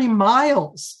 20, 30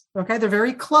 miles. Okay, they're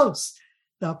very close.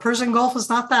 The Persian Gulf is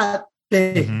not that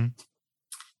big.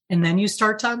 And then you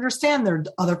start to understand there are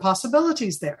other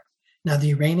possibilities there. Now,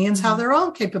 the Iranians have their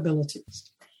own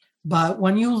capabilities. But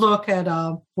when you look at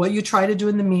what you try to do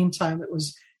in the meantime, it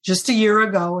was just a year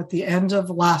ago at the end of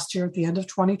last year, at the end of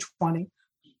 2020,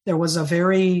 there was a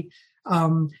very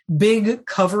big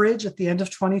coverage at the end of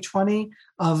 2020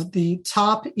 of the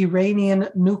top Iranian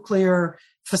nuclear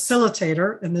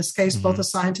facilitator, in this case, both a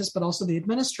scientist, but also the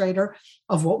administrator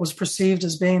of what was perceived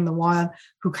as being the one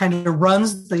who kind of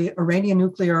runs the Iranian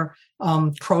nuclear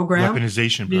program.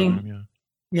 Weaponization program,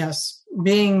 Yes,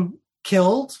 being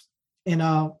killed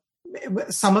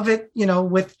some of it,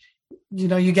 with,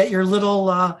 you get your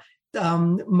little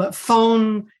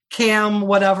phone cam,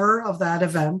 whatever, of that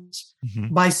event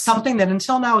by something that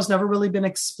until now has never really been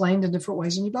explained in different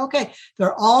ways. And you go, okay, there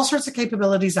are all sorts of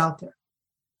capabilities out there.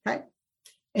 Okay.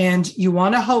 And you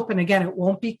want to hope, and again, it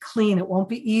won't be clean. It won't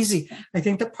be easy. I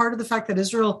think that part of the fact that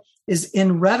Israel is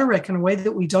in rhetoric in a way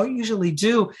that we don't usually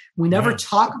do, we never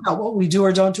talk about what we do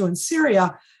or don't do in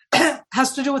Syria,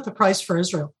 has to do with the price for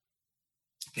Israel.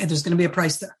 Okay, there's going to be a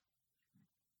price there,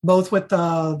 both with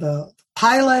the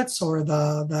pilots or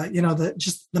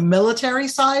just the military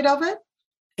side of it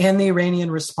and the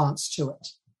Iranian response to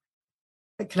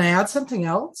it. Can I add something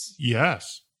else?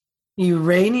 Yes.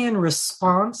 Iranian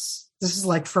response. This is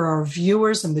like for our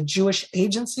viewers in the Jewish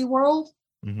agency world.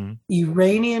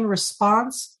 Iranian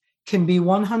response can be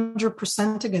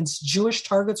 100% against Jewish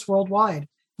targets worldwide.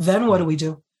 Then what do we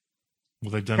do?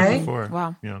 Well, they've done it before.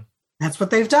 Wow. Yeah. That's what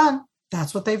they've done.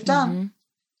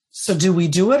 So do we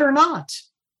do it or not?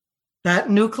 That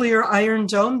nuclear iron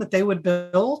dome that they would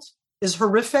build is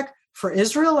horrific for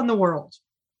Israel and the world.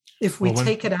 If we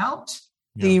take it out,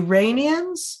 the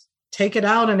Iranians take it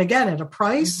out, and again, at a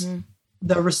price,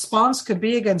 the response could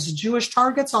be against Jewish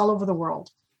targets all over the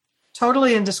world,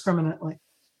 totally indiscriminately.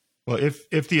 Well,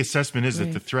 if the assessment is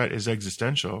that the threat is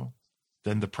existential,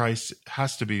 then the price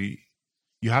has to be,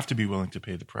 you have to be willing to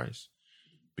pay the price,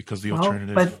 because the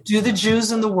alternative. But do the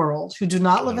Jews in the world who do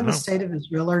not live in the state of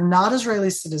Israel, are not Israeli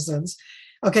citizens,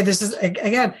 okay, this is,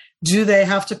 again, do they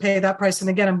have to pay that price? And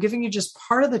again, I'm giving you just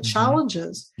part of the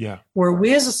challenges where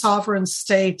we as a sovereign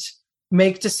state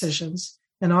make decisions,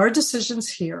 and our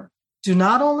decisions here do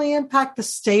not only impact the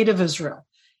state of Israel,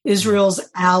 Israel's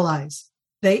allies,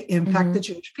 they impact the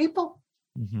Jewish people.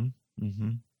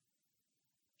 Mm-hmm.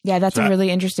 Yeah, that's a really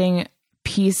interesting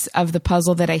piece of the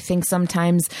puzzle that I think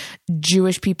sometimes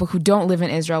Jewish people who don't live in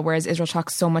Israel, whereas Israel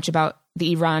talks so much about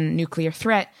the Iran nuclear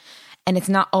threat, and it's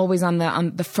not always on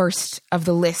the first of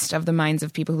the list of the minds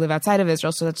of people who live outside of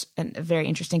Israel. So that's a very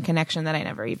interesting connection that I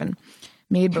never even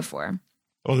made before.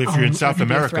 Well, if you're in South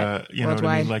America, you know worldwide.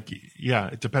 what I mean? Like, yeah,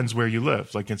 it depends where you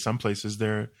live. Like in some places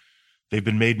they've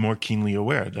been made more keenly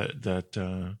aware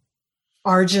that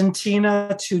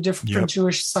Argentina, 2 different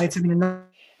Jewish sites. I mean,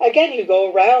 again, you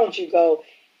go around, you go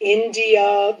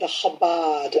India, the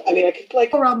Chabad. I mean, I could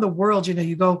like around the world, you know,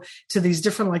 you go to these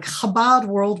different, like Chabad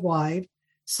worldwide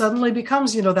suddenly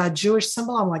becomes, you know, that Jewish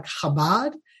symbol. I'm like,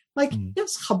 Chabad? Like,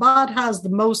 yes, Chabad has the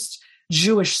most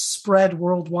Jewish spread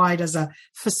worldwide as a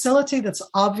facility that's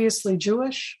obviously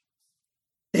Jewish.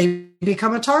 They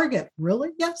become a target. Really?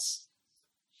 Yes.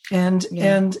 And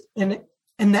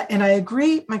I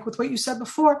agree, Mike, with what you said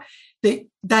before.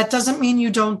 That doesn't mean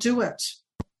you don't do it,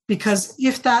 because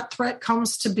if that threat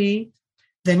comes to be,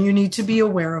 then you need to be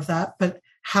aware of that. But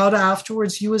how to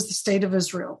afterwards, you as the state of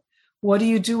Israel, what do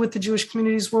you do with the Jewish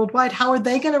communities worldwide? How are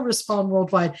they going to respond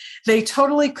worldwide? They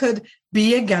totally could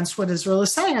be against what Israel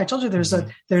is saying. I told you there's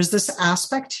this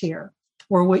aspect here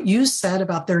where what you said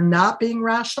about there not being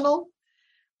rational,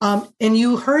 and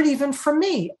you heard even from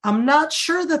me, I'm not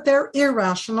sure that they're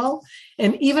irrational.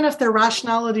 And even if their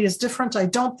rationality is different, I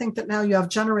don't think that now you have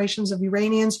generations of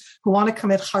Iranians who want to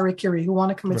commit harikiri, who want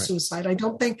to commit suicide. I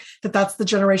don't think that that's the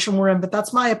generation we're in, but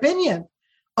that's my opinion.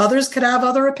 Others could have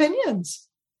other opinions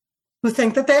who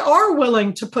think that they are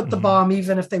willing to put the bomb,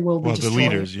 even if they will be destroyed. The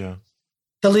leaders, yeah.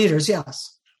 The leaders,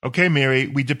 yes. Okay, Miri,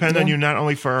 we depend on you not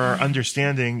only for our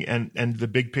understanding and the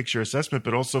big picture assessment,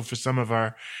 but also for some of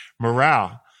our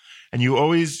morale. And you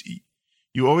always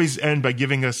end by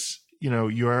giving us, you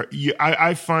know,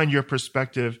 I find your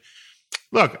perspective.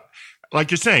 Look,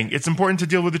 like you're saying, it's important to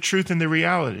deal with the truth and the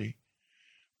reality,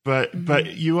 but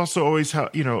you also always have,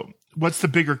 you know, what's the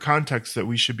bigger context that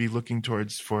we should be looking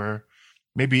towards for?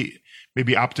 Maybe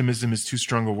optimism is too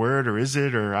strong a word, or is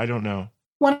it, or I don't know.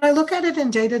 When I look at it in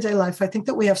day-to-day life, I think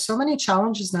that we have so many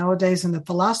challenges nowadays, and that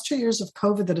the last 2 years of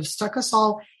COVID that have stuck us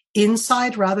all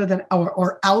inside rather than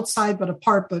or outside but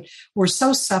apart, but we're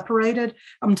so separated.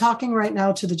 I'm talking right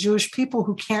now to the Jewish people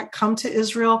who can't come to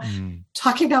Israel,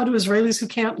 talking now to Israelis who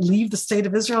can't leave the state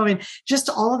of Israel. I mean, just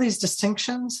all of these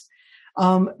distinctions.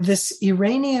 This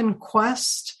Iranian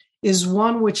quest is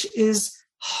one which is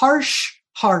harsh.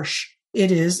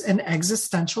 It is an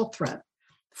existential threat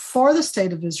for the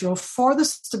state of Israel, for the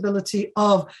stability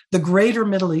of the greater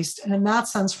Middle East, and in that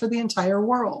sense, for the entire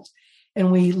world.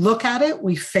 And we look at it,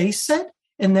 we face it,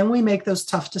 and then we make those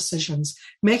tough decisions.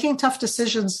 Making tough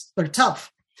decisions, they're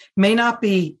tough, may not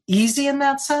be easy in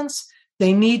that sense.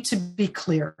 They need to be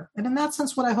clear. And in that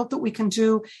sense, what I hope that we can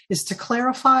do is to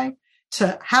clarify,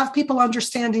 to have people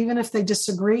understand, even if they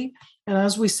disagree. And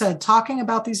as we said, talking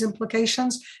about these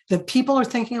implications, that people are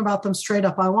thinking about them straight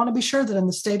up. I want to be sure that in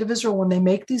the state of Israel, when they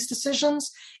make these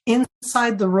decisions,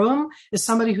 inside the room is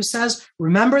somebody who says,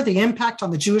 remember the impact on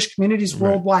the Jewish communities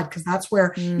worldwide, because that's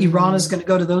where Iran is going to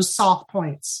go to those soft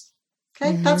points.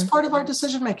 Okay, that's part of our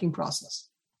decision-making process.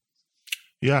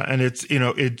 Yeah, and it's, you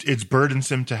know, it's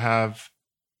burdensome to have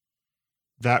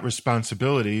that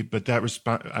responsibility, but that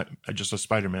I just saw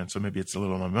Spider-Man, so maybe it's a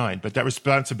little on my mind, but that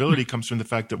responsibility comes from the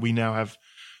fact that we now have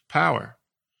power.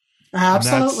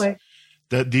 Absolutely.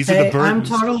 These are the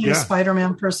burdens. I'm totally a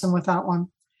Spider-Man person with that one.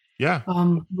 Yeah.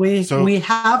 We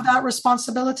have that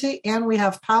responsibility and we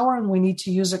have power, and we need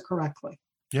to use it correctly.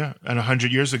 Yeah. And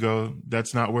 100 years ago,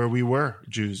 that's not where we were,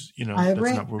 Jews. You know, I agree.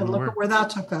 That's not where but we look were. at where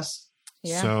that took us.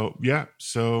 Yeah.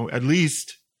 So at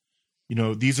least, you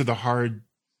know, these are the hard,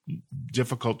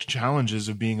 difficult challenges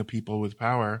of being a people with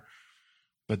power,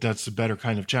 but that's a better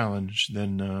kind of challenge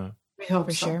than we hope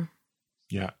for so. sure.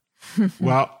 Yeah.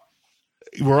 Well,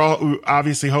 we're all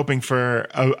obviously hoping for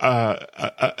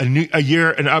a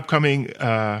year, an upcoming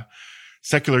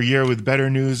secular year with better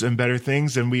news and better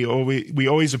things, and we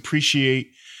always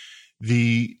appreciate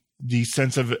the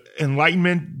sense of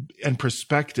enlightenment and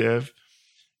perspective.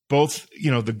 Both, you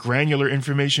know, the granular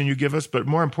information you give us, but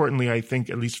more importantly, I think,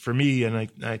 at least for me, and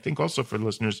I think also for the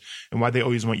listeners, and why they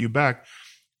always want you back,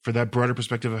 for that broader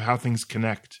perspective of how things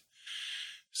connect.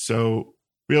 So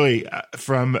really,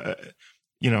 from,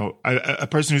 you know, a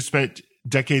person who spent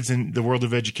decades in the world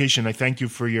of education, I thank you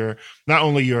for not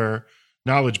only your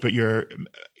knowledge, but your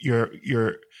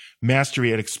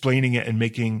mastery at explaining it and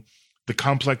making the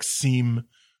complex seem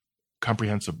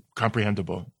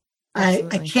comprehensible. I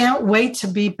can't wait to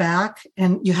be back.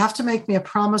 And you have to make me a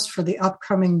promise for the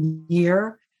upcoming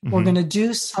year We're going to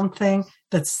do something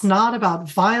that's not about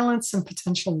violence and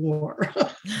potential war.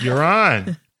 You're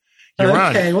on. You're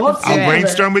okay, on. I'll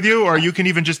brainstorm with you, or you can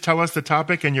even just tell us the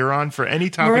topic and you're on for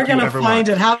any topic We're going you to ever find want.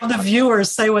 it. Have the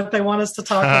viewers say what they want us to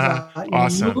talk about.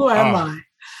 Awesome. Who am I?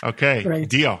 Okay, Great.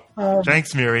 Deal.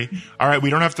 Thanks, Miri. All right,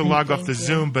 we don't have to log off the you.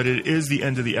 Zoom, but it is the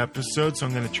end of the episode, so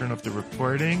I'm going to turn off the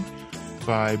recording.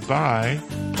 Bye-bye.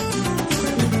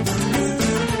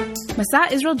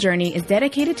 Masa Israel Journey is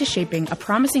dedicated to shaping a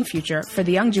promising future for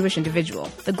the young Jewish individual,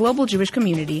 the global Jewish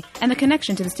community, and the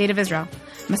connection to the State of Israel.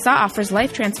 Masa offers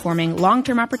life-transforming,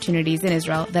 long-term opportunities in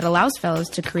Israel that allows fellows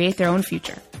to create their own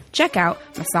future. Check out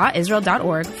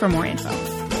masaisrael.org for more info.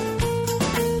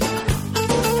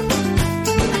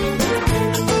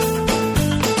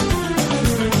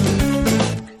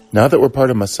 Now that we're part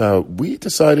of Masa, we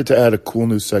decided to add a cool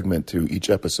new segment to each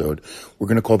episode. We're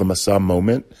going to call the Masa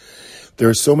Moment. There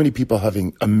are so many people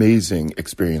having amazing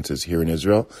experiences here in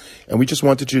Israel, and we just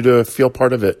wanted you to feel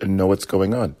part of it and know what's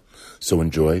going on. So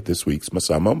enjoy this week's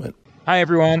Masa Moment. Hi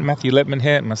everyone, Matthew Lipman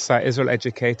here, Masa Israel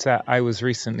educator. I was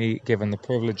recently given the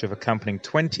privilege of accompanying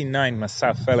 29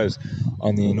 Masa fellows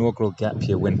on the inaugural Gap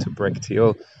Year Winter Break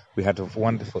Tigul. We had a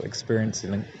wonderful experience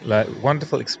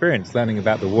learning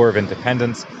about the War of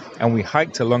Independence, and we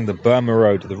hiked along the Burma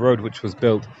Road, the road which was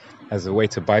built as a way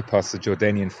to bypass the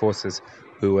Jordanian forces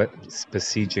who were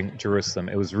besieging Jerusalem.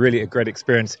 It was really a great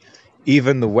experience.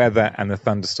 Even the weather and the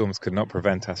thunderstorms could not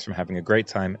prevent us from having a great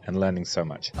time and learning so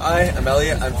much. Hi, I'm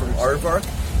Elliot. I'm from Aardvark,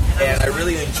 and I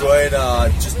really enjoyed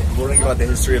just learning about the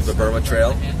history of the Burma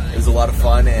Trail. It was a lot of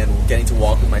fun, and getting to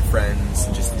walk with my friends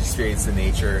and just experience the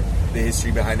nature, the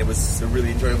history behind it was a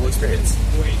really enjoyable experience.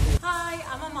 Hi,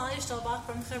 I'm Amalia Stolbach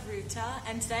from Chavruta,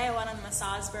 and today I went on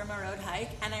Masa's Burma Road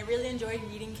hike, and I really enjoyed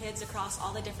meeting kids across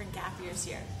all the different gap years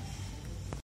here.